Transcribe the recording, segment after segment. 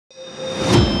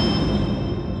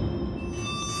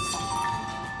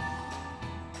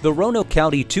The Roanoke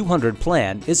County 200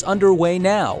 Plan is underway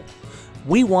now.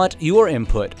 We want your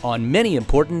input on many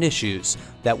important issues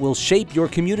that will shape your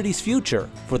community's future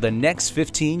for the next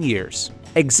 15 years.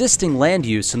 Existing land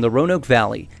use in the Roanoke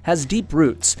Valley has deep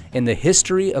roots in the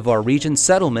history of our region's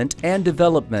settlement and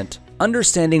development.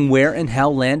 Understanding where and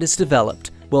how land is developed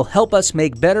will help us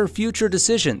make better future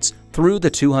decisions through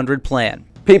the 200 Plan.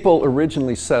 People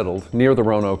originally settled near the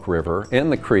Roanoke River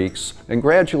and the creeks and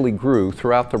gradually grew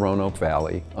throughout the Roanoke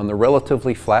Valley on the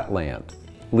relatively flat land,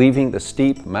 leaving the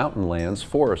steep mountain lands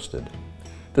forested.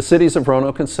 The cities of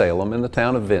Roanoke and Salem and the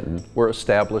town of Vinton were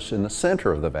established in the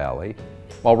center of the valley,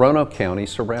 while Roanoke County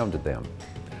surrounded them.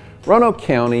 Roanoke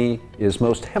County is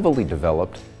most heavily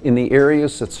developed in the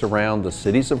areas that surround the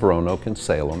cities of Roanoke and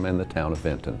Salem and the town of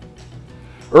Vinton.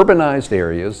 Urbanized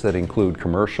areas that include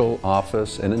commercial,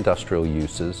 office, and industrial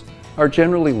uses are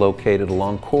generally located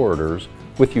along corridors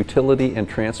with utility and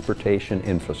transportation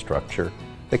infrastructure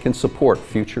that can support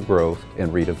future growth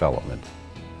and redevelopment.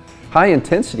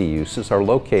 High-intensity uses are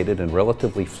located in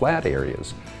relatively flat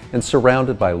areas and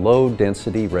surrounded by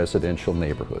low-density residential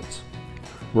neighborhoods.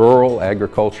 Rural,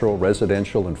 agricultural,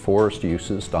 residential, and forest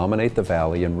uses dominate the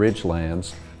valley and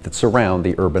ridgelands that surround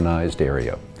the urbanized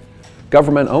area.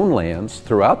 Government-owned lands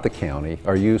throughout the county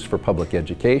are used for public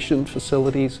education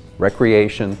facilities,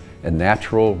 recreation, and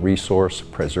natural resource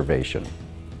preservation.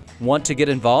 Want to get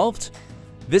involved?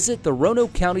 Visit the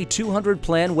Roanoke County 200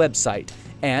 Plan website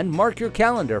and mark your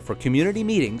calendar for community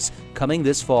meetings coming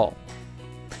this fall.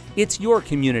 It's your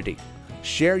community.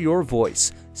 Share your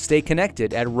voice. Stay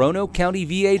connected at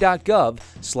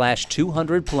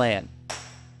roanokecountyva.gov/200plan.